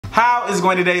How is it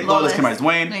going today? Lola's Kim,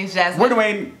 Dwayne. Name's Jasmine. We're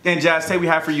Dwayne and Jazz. Say we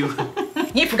have for you.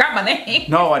 You forgot my name.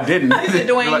 No, I didn't. Is it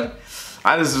Dwayne?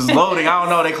 I just was loading. I don't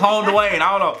know. They cloned Dwayne.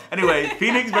 I don't know. Anyway,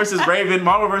 Phoenix versus Raven,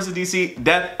 Marvel versus DC,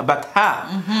 Death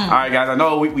Battle. All right, guys. I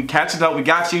know we catching up. We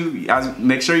got you. You guys,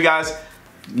 make sure you guys,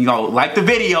 like the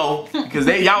video because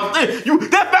y'all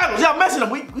Death Battle. Y'all messing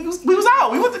up. We was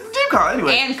out. We went to GymCon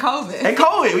anyway. And COVID. And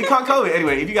COVID. We caught COVID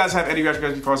anyway. If you guys have any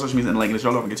requests for our social media in the link in the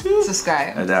show, don't forget to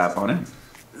subscribe. And on it.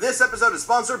 This episode is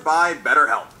sponsored by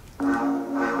BetterHelp.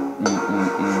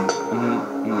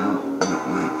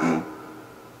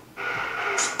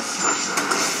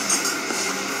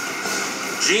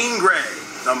 Jean Grey,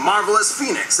 the marvelous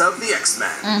Phoenix of the X-Men.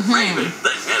 Raven,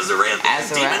 the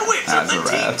Azarath demon witch of the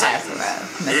Teen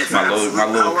Titans. My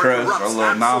little crush, my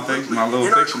little non-fiction, my little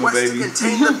fictional baby. To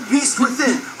contain the beast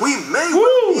within, we may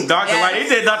Woo! Dr. Light, he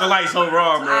did Dr. Light so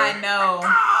wrong, bro. I know.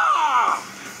 Ah,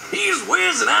 he's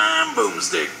Wiz and I'm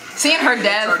Boomstick. Seeing her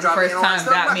dad for the first time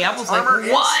got me. I was like,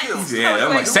 what? Yeah, I'm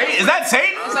like, Satan? Is that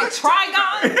Satan? It's like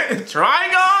Trigon.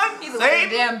 Trigon? He's like a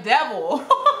damn devil.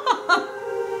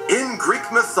 In Greek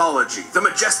mythology, the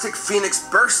majestic phoenix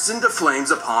bursts into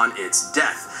flames upon its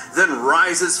death, then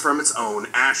rises from its own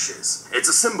ashes. It's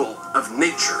a symbol of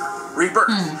nature, rebirth,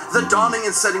 the dawning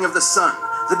and setting of the sun,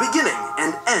 the beginning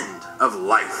and end of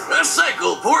life. A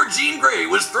cycle poor Jean Grey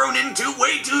was thrown into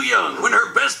way too young when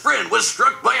her best friend was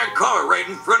struck by a car right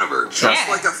in front of her. Just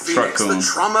like a phoenix, the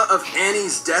trauma of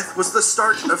Annie's death was the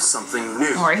start of something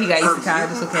new. Or he got used to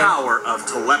her power of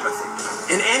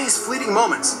telepathy. In Annie's fleeting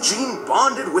moments, Jean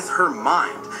bonded with her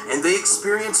mind, and they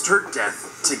experienced her death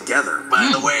together.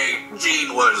 By the way,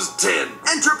 Jean was 10.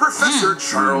 Enter Professor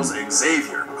Charles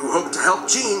Xavier, who hoped to help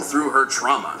Jean through her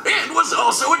trauma. And was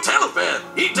also a telepath.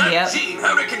 He taught Jean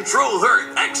how to control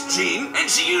her ex-Jean, and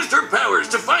she used her powers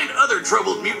to find other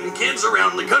troubled mutant kids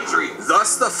around the country.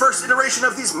 Thus, the first iteration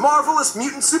of these marvelous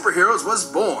mutant superheroes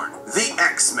was born, the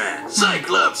X-Men.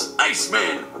 Cyclops,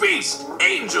 Iceman, Beast,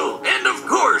 Angel, and of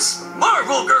course,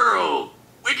 Marvel Girl.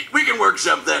 We can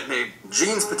workshop that name.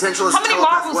 Jean's potential as How many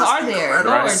Marvels are there?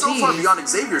 Right. So far beyond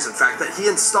Xavier's, in fact, that he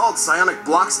installed psionic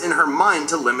blocks in her mind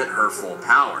to limit her full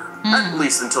power. At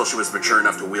least until she was mature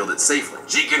enough to wield it safely.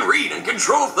 She can read and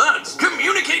control thoughts,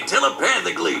 communicate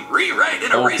telepathically, rewrite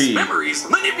and erase memories,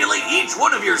 manipulate each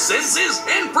one of your senses,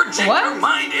 and project your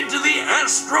mind into the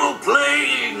astral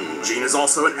plane. Jean is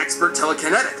also an expert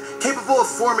telekinetic, capable of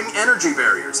forming energy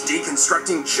barriers,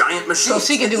 deconstructing giant machines,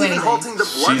 so she can do anything. Halting the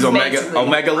blood. She's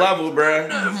omega level,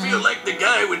 bruh. I feel like the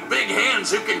guy with big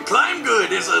hands who can climb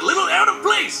good is a little out of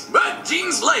place, but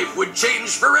Jean's life would change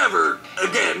forever.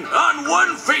 Again, on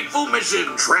one fateful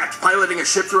mission. Trapped piloting a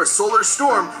ship through a solar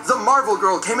storm, the Marvel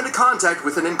Girl came into contact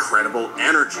with an incredible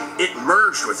energy. It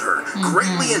merged with her,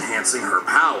 greatly enhancing her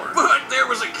power. But there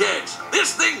was a catch.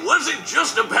 This thing wasn't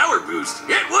just a power boost.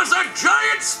 It was a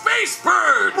giant space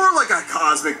bird. More like a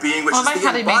cosmic being, which is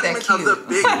the embodiment of the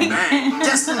Big Bang,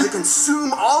 destined to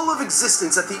consume all of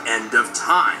existence at the end of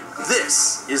time.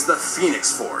 This is the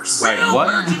Phoenix Force. Wait, what?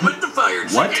 Merging with the fire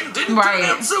chicken didn't turn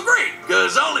out so great,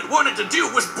 because all it wanted to do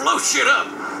was blow shit up.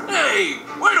 Hey,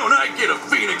 why don't I get a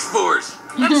Phoenix Force?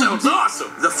 That sounds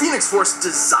awesome. The Phoenix Force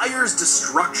desires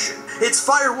destruction. Its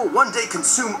fire will one day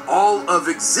consume all of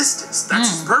existence. That's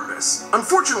its purpose.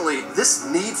 Unfortunately, this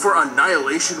need for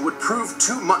annihilation would prove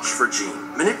too much for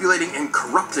Jean, manipulating and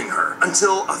corrupting her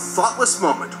until a thoughtless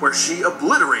moment where she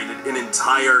obliterated an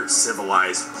entire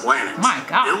civilized planet. My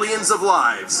God. Billions of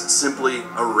lives simply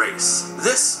erase.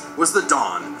 This was the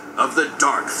dawn of the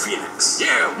Dark Phoenix.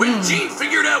 Yeah, when Jean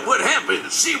figured out what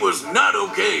happened, she was not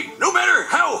okay. No matter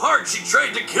how hard she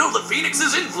tried to kill the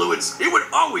Phoenix's influence, it would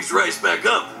always rise back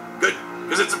up. Good,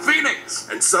 because it's a Phoenix.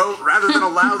 And so, rather than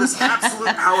allow this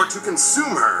absolute power to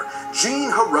consume her,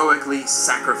 Jean heroically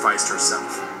sacrificed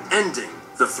herself, ending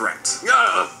the threat.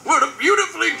 What a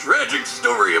beautifully tragic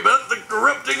story about the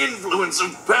corrupting influence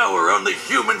of power on the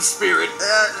human spirit.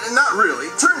 Not really.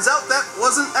 Turns out that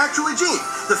wasn't actually Jean.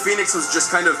 The Phoenix was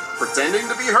just kind of pretending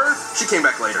to be her. She came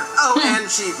back later. Oh, and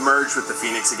she merged with the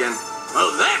Phoenix again.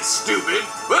 Well, that's stupid.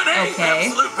 But hey,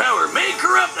 absolute power may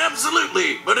corrupt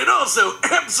absolutely, but it also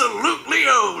absolutely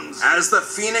owns. As the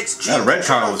Phoenix, Jean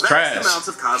retcon was trash. Amounts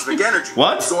of cosmic energy.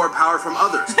 What? Absorb power from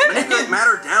others, manipulate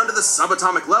matter down to the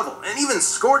subatomic level, and even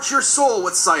scorch your soul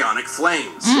with psionic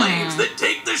flames. Flames that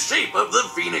take the shape of the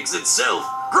Phoenix itself,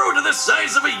 grow to the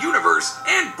size of a universe,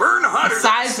 and burn hotter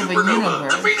than a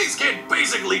supernova. The Phoenix can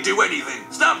basically do anything.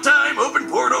 Stop time, open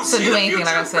portal, She'll see the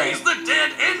future, raise the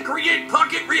dead, and create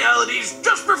pocket realities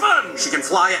just for fun. She can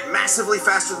fly at massively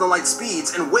faster than light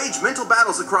speeds and wage mental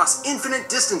battles across infinite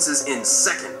distances in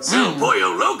seconds. El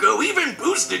Pollo Loco even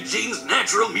boosted Jean's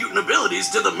natural mutant abilities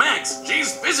to the max.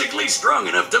 She's physically strong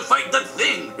enough to fight the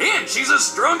Thing, and she's a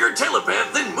stronger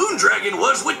telepath than Moondragon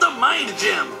was with the Mind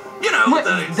Gem. You know,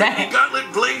 the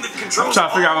gauntlet bling that controls. I'm trying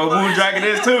to figure out what Moondragon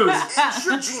is too. And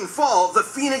should Jean fall, the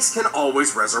Phoenix can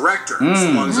always resurrect her. As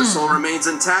long as her soul remains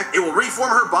intact, it will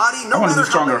reform her body no matter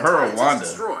how many times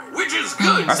it's destroyed. Which is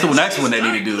good. That's the next one they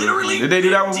need to do. Did they do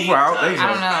that one before? I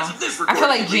don't know. I feel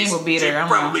like Jean will beat her. I don't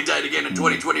know. Probably died again in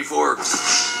 2024.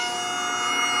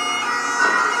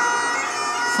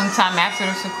 Sometime after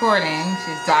this recording,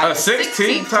 she's died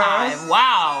 16th time.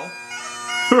 Wow.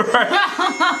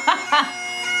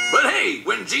 But hey,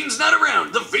 when Jean's not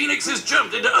around, the Phoenix has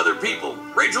jumped into other people.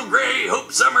 Rachel Gray,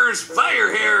 Hope Summers,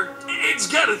 Firehair. It's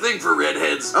got a thing for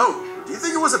redheads. Oh, do you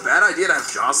think it was a bad idea to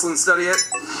have Jocelyn study it?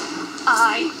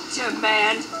 I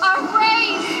demand a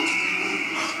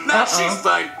raise! No, she's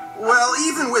fine. Well,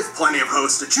 even with plenty of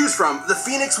hosts to choose from, the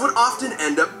Phoenix would often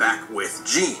end up back with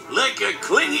Jean. Like a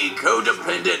clingy,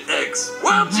 codependent ex.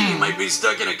 While Jean might be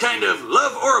stuck in a kind of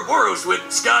love Ouroboros with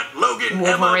Scott, Logan,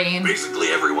 Wolverine. Emma, basically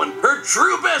everyone, her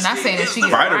true bestie is the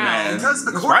Spider-Man.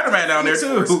 Spider-Man down there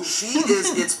too. She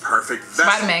is its perfect vessel.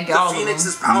 Spider-Man got all the Phoenix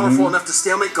is powerful enough to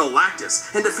stalemate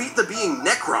Galactus and defeat the being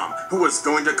Necrom, who was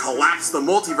going to collapse the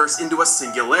multiverse into a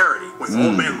singularity. With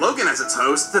Old Man Logan as its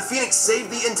host, the Phoenix saved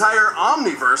the entire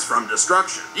Omniverse from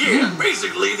destruction. Yeah,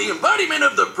 basically the embodiment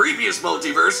of the previous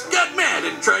multiverse got mad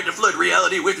and tried to flood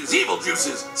reality with his evil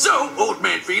juices. So, Old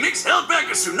Man Phoenix held back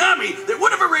a tsunami that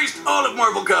would have erased all of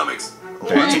Marvel Comics.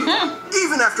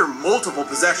 Even after multiple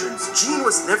possessions, Jean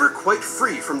was never quite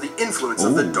free from the influence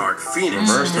of the Dark Phoenix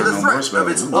and the threat of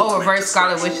its ultimate reverse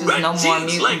Scarlet Witch is no more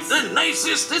mutants. Like the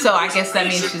nicest and so I guess that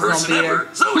means she's gonna beat her.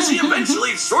 So she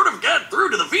eventually sort of got through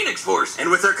to the Phoenix Force.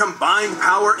 And with their combined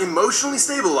power emotionally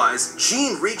stabilized,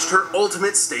 Jean reached her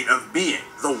ultimate state of being.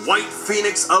 The White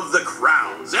Phoenix of the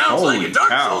Crown. Sounds like a Dark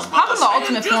Souls boss. How come the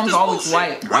ultimate form's always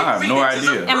white? I have no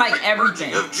idea. And like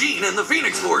everything. Of Jean and the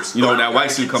Phoenix Force. You know that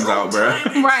white suit comes out, bro.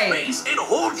 Right.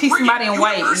 She's somebody in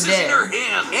white and dead.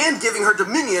 And giving her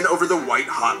dominion over the White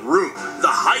Hot Room, the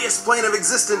highest plane of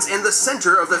existence and the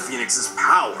center of the Phoenix's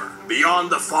power.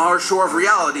 Beyond the far shore of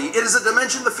reality, it is a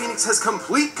dimension the Phoenix has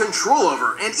complete control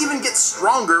over and even gets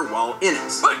stronger while in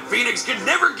it. But Phoenix could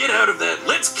never get out of that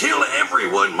let's kill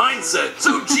everyone mindset,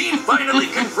 so Jean finally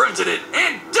confronted it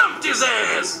and dumped his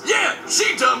ass. Yeah,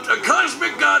 she dumped a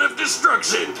cosmic god of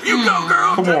destruction. You go,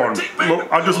 girl. Come on.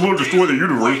 Look, I just want to destroy the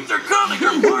universe. Wait, they're calling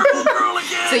her Marvel Girl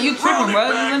again. So you tripping,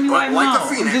 bro? But like the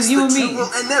Phoenix, the two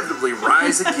will inevitably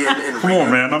rise again and come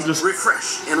on, man. I'm just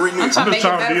refresh and renew. I'm just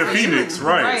trying to be a Phoenix,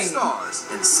 right? Stars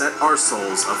and set our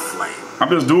souls aflame. I'm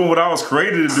just doing what I was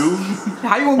created to do.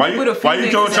 How you gonna put a Phoenix? Why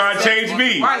you gonna try to change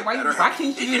me? Right? Why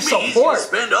can't you just support?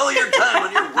 Spend all your time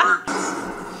on your work.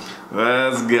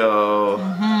 Let's go.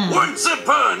 Once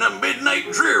upon a midnight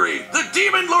dreary, the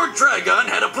Demon Lord Trigon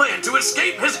had a plan to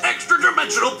escape his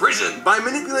extra-dimensional prison. By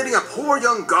manipulating a poor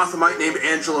young Gothamite named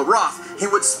Angela Roth, he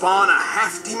would spawn a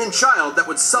half-demon child that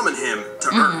would summon him to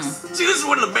Earth. See, this is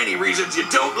one of the many reasons you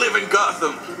don't live in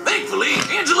Gotham. Thankfully,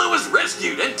 Angela was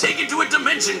rescued and taken to a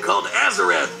dimension called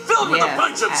Azarath, filled with a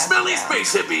bunch of smelly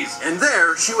space hippies. And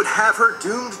there, she would have her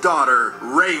doomed daughter,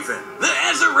 Raven. The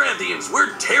Azarathians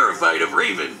were terrified of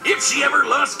Raven. If she ever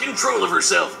lost control of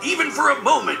herself, even for a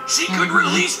moment, she could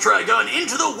release Trigon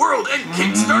into the world and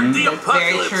kickstart the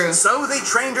apocalypse. So they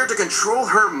trained her to control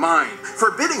her mind,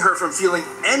 forbidding her from feeling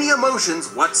any emotions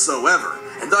whatsoever,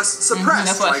 and thus suppress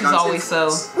that's why she's always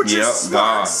influence, which is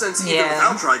smart, since even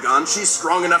without Trigon, she's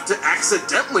strong enough to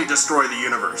accidentally destroy the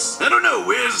universe. I don't know,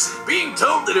 Wiz. Being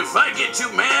told that if I get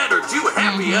too mad or too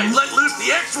happy, I'd let loose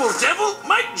the actual devil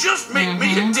might just make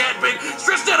me a tad bit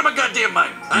stressed out of my goddamn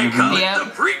mind. I call it the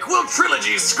prequel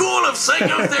trilogy School of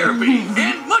Psychotherapy.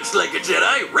 And much like a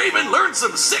Jedi, Raven learned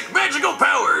some sick magical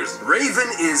powers.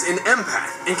 Raven is an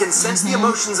empath and can sense the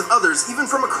emotions of others even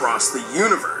from across the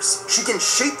universe. She can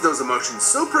shape those emotions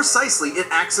so precisely it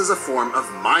acts as a form of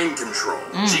mind control.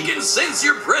 She can sense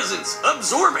your presence,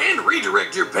 absorb and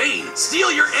redirect your pain,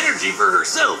 steal your energy for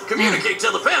herself, communicate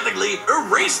telepathically,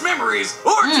 erase memories,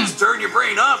 or just turn your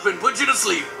brain off and put you to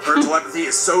sleep. Her telepathy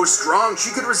is so strong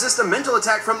she could resist a mental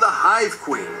attack from the Hive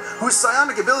Queen, whose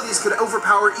psionic abilities could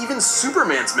overpower even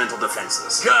Superman's mental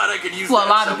defenses. God, I could use a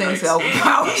lot of things to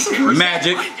overpower.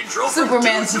 Magic.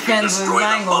 Superman's defenses,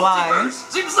 I ain't gonna lie.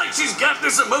 Seems like she's got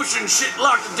this emotion shit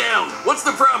locked down. What's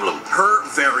the problem? Her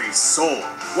very soul.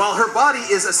 While her body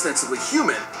is ostensibly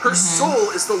human, her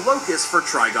soul is the locus for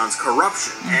Trigon's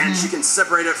corruption, and she can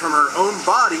separate it from her own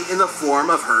body in the form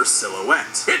of her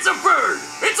silhouette. It's a bird!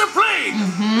 It's a plane!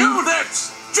 No,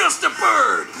 that's just a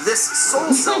bird! This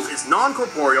soul self is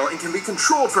non-corporeal and can be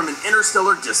controlled from an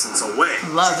interstellar distance away.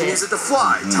 Love she can it. use it to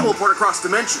fly, teleport across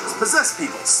dimensions, possess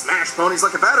people, smash ponies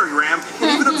like a battering ram,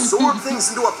 and even absorb things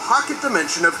into a pocket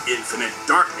dimension of infinite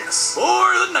darkness.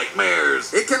 Or the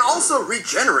nightmares. It can also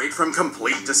regenerate from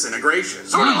complete disintegration.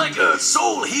 Sort of like a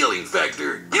soul healing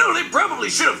factor. You know, they probably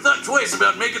should have thought twice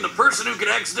about making the person who could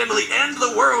accidentally end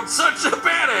the world such a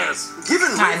badass.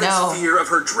 Given Raven's fear of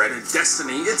her dreaded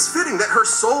destiny, it's fitting that her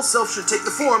soul self should take the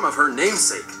form of her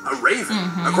namesake, a raven.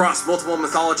 Across multiple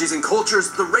mythologies and cultures,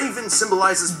 the raven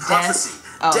symbolizes prophecy,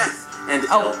 death, and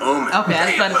ill omen. Okay, I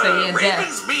was about to say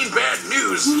ravens mean bad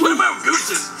news. What about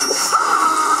gooses?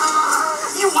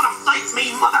 You wanna fight me,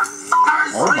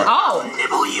 motherfuckers? Oh. I'll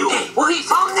nibble you.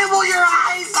 I'll nibble your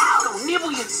eyes out. I'll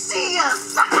nibble you. See ya,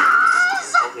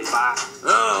 suckers. Okay, bye.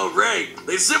 Oh, right.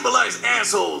 They symbolize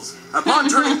assholes. Upon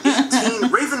turning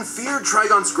 18, Raven feared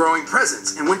Trigon's growing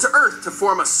presence and went to Earth to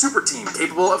form a super team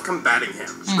capable of combating him.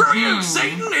 Screw you,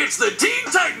 Satan! It's the Teen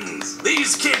Titans!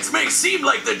 These kids may seem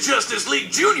like the Justice League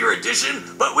Junior Edition,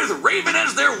 but with Raven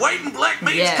as their white and black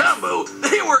mates combo,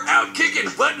 they were out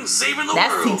kicking butt and saving the world.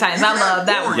 That's Teen Titans. I love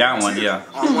that one. That one, yeah.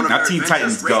 Now Teen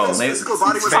Titans go. Raven's physical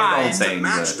body was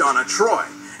matched Donna Troy,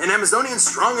 an Amazonian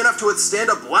strong enough to withstand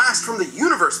a blast from the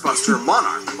Universe Buster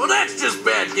Monarch. Well, that's just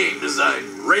bad game design.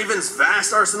 Raven's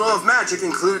vast arsenal of magic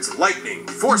includes lightning,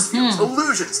 force fields,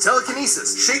 illusions,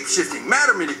 telekinesis, shape-shifting,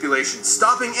 matter manipulation,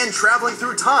 stopping and traveling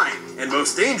through time, and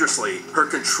most dangerously, her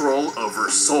control over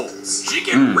souls. She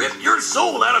can rip your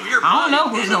soul out of your body. I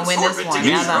don't know who's gonna win this one.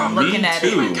 Now that I'm looking at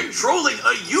it. Even controlling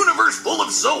a universe full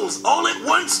of souls all at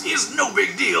once is no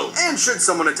big deal. And should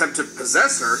someone attempt to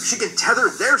possess her, she can tether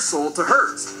their soul to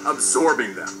hers,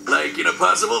 absorbing them. Like in a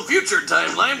possible future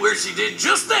timeline where she did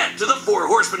just that to the 4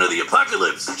 horsemen of the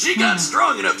apocalypse. She got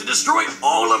strong enough to destroy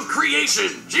all of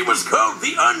creation. She was called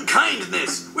the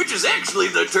Unkindness, which is actually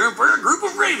the term for a group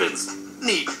of ravens.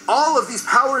 Neat. All of these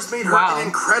powers made her an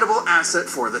incredible asset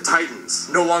for the Titans.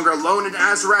 No longer alone in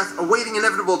Azarath, awaiting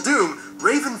inevitable doom,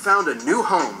 Raven found a new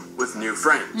home with new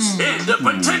friends. And a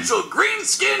potential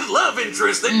green-skinned love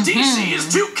interest that DC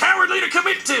is too cowardly to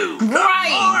commit to. Come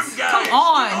on, guys. Come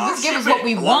on. Just give us what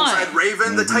we want. Alongside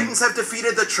Raven, the Titans have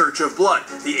defeated the Church of Blood,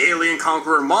 the alien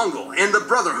conqueror Mongol, and the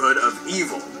Brotherhood of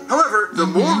Evil. However, the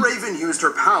more Raven used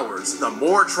her powers, the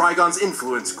more Trigon's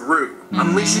influence grew,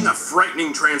 unleashing a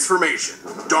frightening transformation.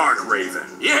 Dark Raven.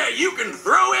 Yeah, you can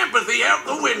throw empathy out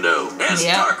the window. As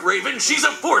Dark Raven, she's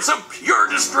a force of pure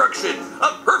destruction.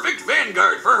 A perfect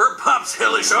vanguard for her pop's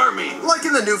hellish army. Like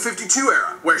in the New 52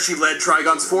 era, where she led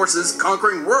Trigon's forces,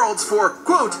 conquering worlds for,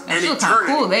 quote, an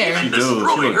eternity. Cool there. Even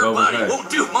destroying her body won't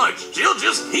do much. She'll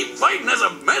just keep fighting as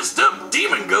a messed up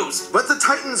demon ghost. But the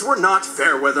Titans were not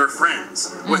fair-weather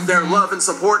friends. With their love and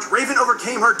support, Raven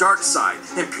overcame her dark side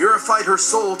and purified her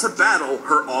soul to battle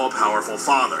her all-powerful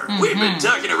father. We've been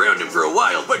talking around him for a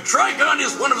while, but Trigon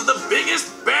is one of the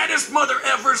biggest, baddest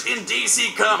mother-effers in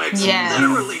DC Comics.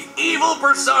 Literally evil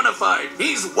personified.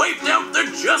 He's wiped out the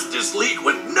Justice League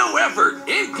with no effort,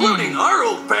 including our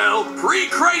old pal,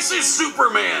 pre-crisis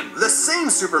Superman. The same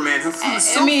Superman who flew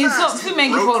so fast Superman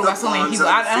gets quoted by so many people.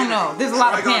 I don't know. There's a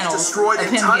lot of panels destroyed of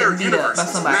him entire getting beat up by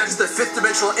somebody. Matched the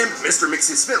 5th-dimensional imp, Mr.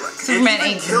 Mxyzptlk, Superman and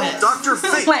even ain't killed Dr.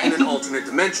 Fate in an Like- alternate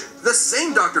dimension. The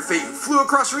same Dr. Fate who flew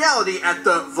across reality at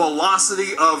the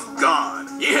velocity of God.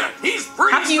 Yeah, he's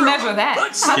pretty How can you measure that?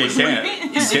 But You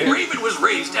can't. you see, Raven was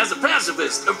raised as a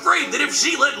pacifist, afraid that if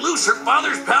she let loose, her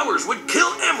father's powers would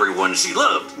kill everyone she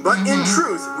loved. But in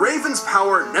truth, Raven's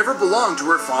power never belonged to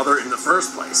her father in the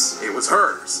first place. It was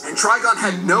hers. And Trigon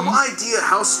had no idea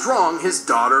how strong his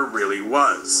daughter really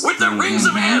was. With the Rings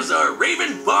of Azar,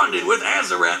 Raven bonded with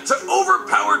Azarath to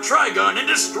overpower Trigon and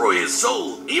destroy his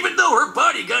soul. Even though her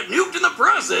body got nuked in the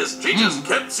process, she just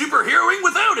kept superheroing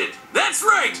without it. That's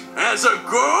right, as a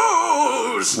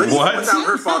ghost. But even without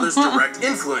her father's direct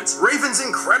influence, Raven's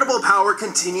incredible power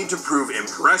continued to prove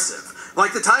impressive.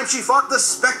 Like the time she fought the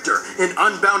Spectre, an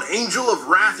unbound angel of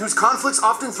wrath whose conflicts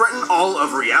often threaten all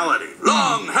of reality.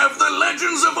 Long have the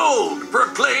legends of old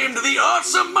proclaimed the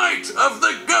awesome might of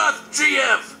the Goth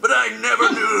GF, but I never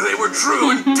knew they were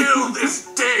true until this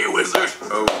day, Wizard.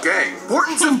 Okay.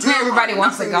 Importance of Doom. Everybody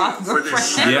wants a Goth for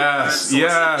this girlfriend.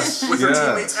 Yes. With her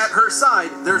teammates at her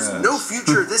side, there's no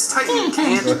future this Titan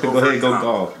can't Go ahead, go overcome.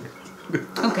 golf.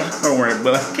 Okay. Don't worry,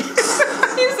 bud.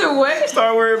 He to what?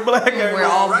 Start wearing black. We're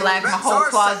all black. My whole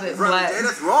closet black.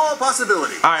 Through all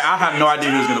possibility. All right, I have no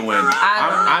idea who's gonna win.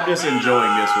 I'm just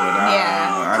enjoying this one.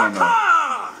 I don't know.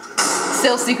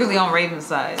 Still secretly on Raven's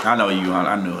side. I know you.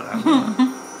 I knew it.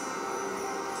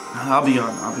 I'll be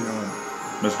on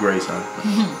Miss Gray's side.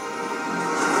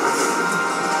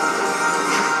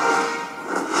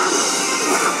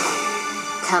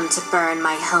 Come to burn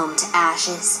my home to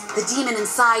ashes. The demon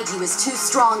inside you is too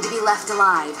strong to be left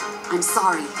alive. I'm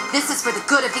sorry. This is for the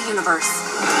good of the universe.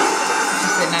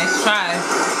 That's a nice try.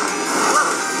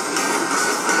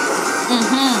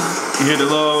 You hear the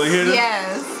little, you hear the?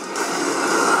 Yes.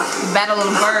 Battle of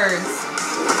the birds.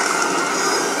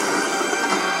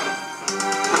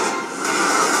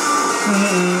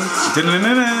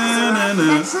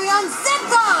 Metreon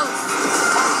Zithos!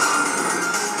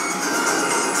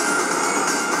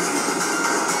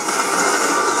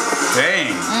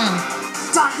 Dang.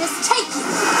 Darkness, take you!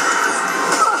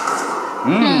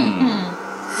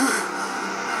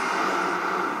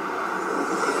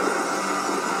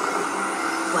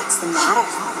 What's the matter?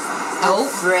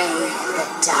 Afraid of the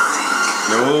dark.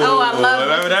 Oh, I love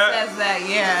when he says that,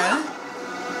 yeah.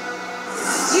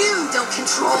 You don't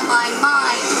control my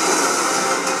mind.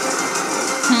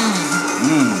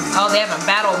 Oh, they have a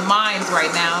battle of minds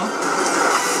right now.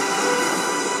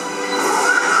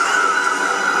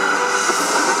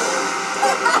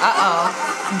 Uh-oh.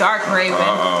 Dark Raven.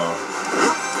 Uh-oh.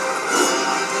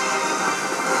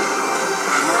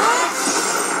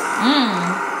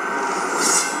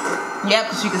 Yep,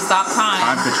 because you can stop time.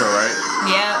 Time control, right?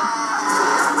 Yep.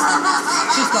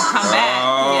 She's going to come back.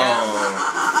 Yep.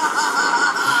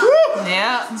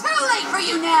 Yep. Too late for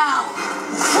you now.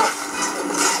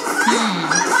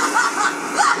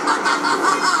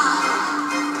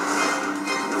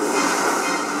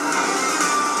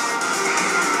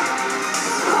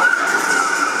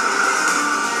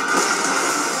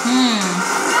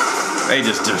 They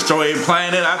just destroyed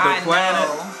planet after planet.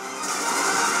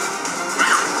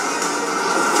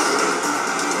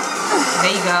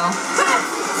 There you go.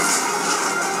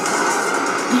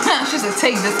 She's gonna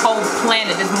take this whole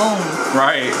planet, this moon.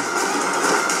 Right.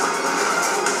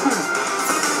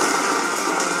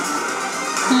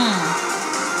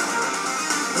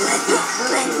 Let me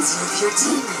cleanse you of your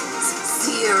demons.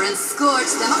 Sear and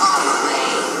scorch them all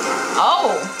away.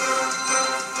 Oh.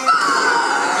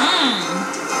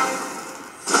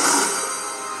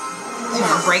 She's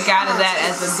gonna break out of that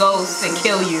as a ghost and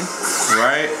kill you.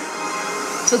 Right.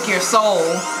 Took your soul.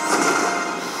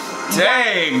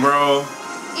 Dang, bro.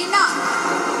 Enough!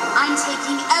 I'm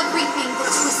taking everything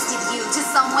that twisted you to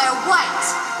somewhere white,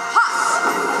 hot,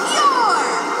 pure!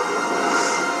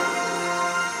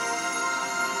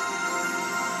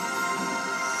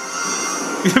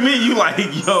 You mean you like,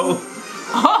 yo?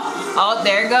 Oh,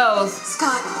 there it goes.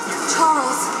 Scott,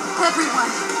 Charles,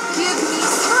 everyone, give me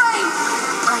strength!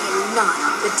 I am not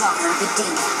the daughter of a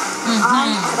demon.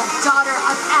 I am the daughter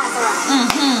of Azarath.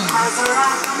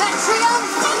 Azarath, Metreon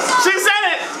Zithos! She said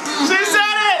it! She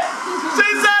said it! She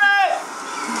said it!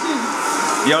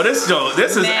 Yo, this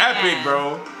is epic,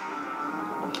 bro.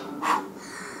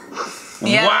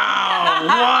 Yep. Wow,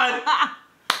 what?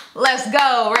 Let's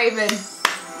go, Raven.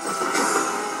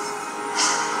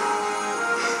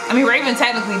 I mean, Raven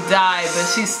technically died, but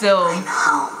she's still...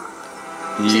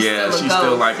 She's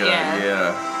still like a,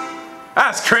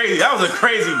 That's crazy. That was a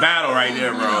crazy battle right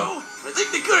there, bro. I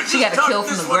think they could have She got a kill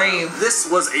from the grave. This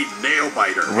was a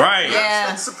nail-biter. Right. Yeah.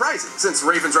 That's surprising, since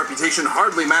Raven's reputation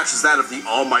hardly matches that of the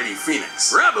almighty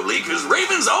Phoenix. Probably because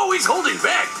Raven's always holding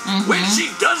back. When she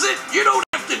does it, you don't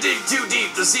have to dig too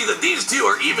deep to see that these two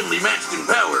are evenly matched in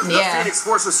power. The Phoenix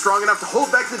Force was strong enough to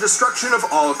hold back the destruction of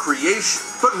all creation.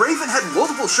 But Raven had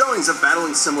multiple showings of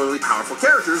battling similarly powerful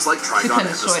characters like Trigon and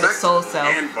the Spectre,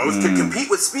 and both could compete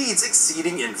with speeds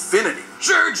exceeding infinity.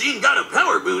 Sure, Jean got a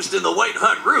power boost in the white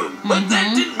hot room, but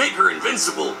that didn't make her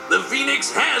invincible. The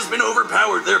Phoenix has been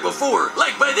overpowered there before,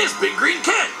 like by this big green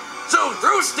cat. So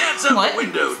throw stats out the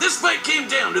window. This fight came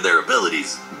down to their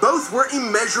abilities. Both were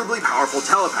immeasurably powerful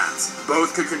telepaths.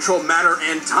 Both could control matter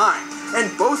and time,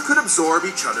 and both could absorb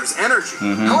each other's energy.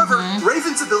 However,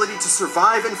 Raven's ability to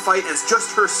survive and fight as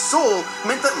just her soul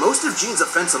meant that most of Jean's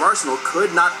offensive arsenal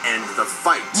could not end the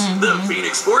fight. The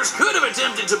Phoenix Force could have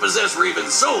attempted to possess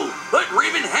Raven's soul, but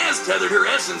Raven has tethered her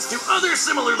essence to other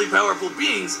similarly powerful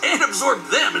beings and absorbed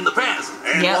them in the past.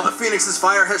 And while the Phoenix's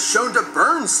fire has shown to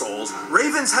burn souls,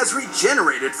 Raven's has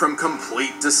regenerated from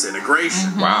complete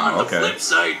disintegration. Wow, On the flip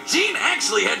side, Jean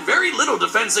actually had very little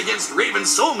defense against Raven's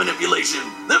soul manipulation.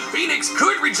 The Phoenix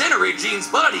could regenerate Jean's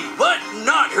body, but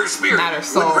not her spirit. Not her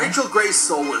soul. When Rachel Gray's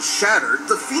soul was shattered,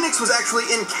 the Phoenix was actually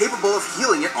incapable of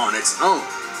healing it on its own.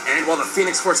 And while the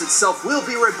Phoenix Force itself will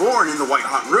be reborn in the White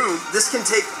Hot Room, this can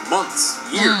take months,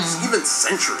 years, even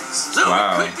centuries. So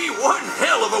it could be one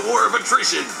hell of a war of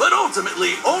attrition, but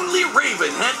ultimately, only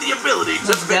Raven had the ability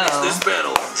to finish this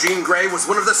battle. Jean Grey was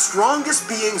one of the strongest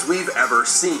beings we've ever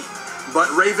seen. But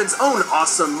Raven's own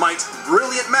awesome might,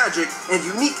 brilliant magic, and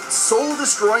unique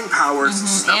soul-destroying powers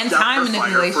snuffed out her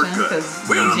fire for good.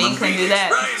 Will the Phoenix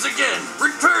rise again,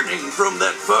 returning from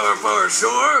that far, far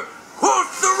shore? Quote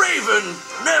the Raven,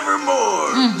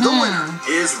 nevermore. The winner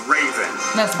is Raven.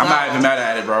 I'm not even mad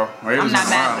at it, bro. I'm not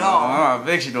mad at all. I'm a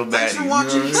fictional baddie. Thanks for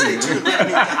watching. Stay tuned.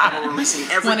 We're releasing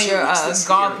every one of your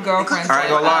golf girlfriends. I ain't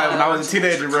gonna lie, when I was a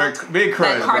teenager, bro, big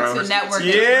crush, bro. Cartoon Network.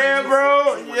 Yeah,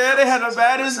 bro. Yeah, they had the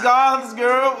baddest goths,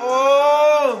 girl.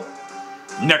 Oh.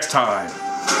 Next time.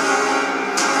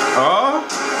 Oh.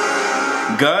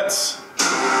 Guts.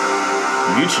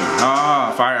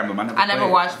 Mewtwo. Fire Emblem. I never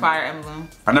watched Fire Emblem.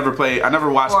 I never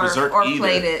watched Berserk or either.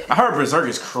 Played it. I heard Berserk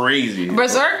is crazy.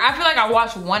 Berserk, I feel like I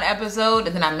watched one episode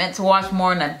and then I meant to watch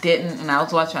more and I didn't, and I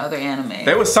was watching other anime.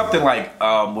 There was something like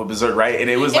with Berserk, right? And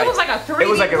it was like a 3D.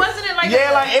 Wasn't it like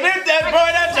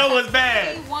that show was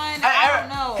bad. I don't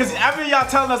know. Because after y'all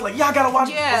telling us like y'all gotta watch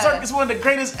Berserk, it's one of the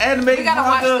greatest anime. We gotta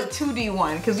watch the 2D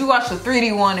one because we watched the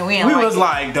 3D one and we was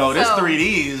like, though, this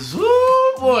 3Ds. Woo,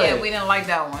 boy. Yeah, we didn't like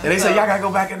that one. And they said y'all gotta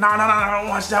go back and no, don't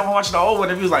watch that one, watch the old one.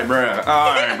 And we was like, bruh,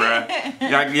 alright, bruh.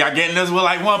 Y'all getting this with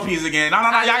like One Piece again. No,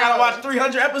 y'all gotta watch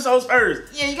 300 episodes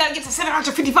first. Yeah, you gotta get to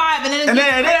 755 and then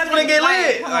that's when it get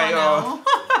lit. Like,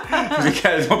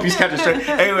 One Piece captain straight.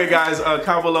 Anyway, guys,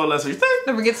 comment below, let us know what you think.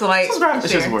 Don't forget to like, subscribe.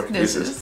 It's just share. work.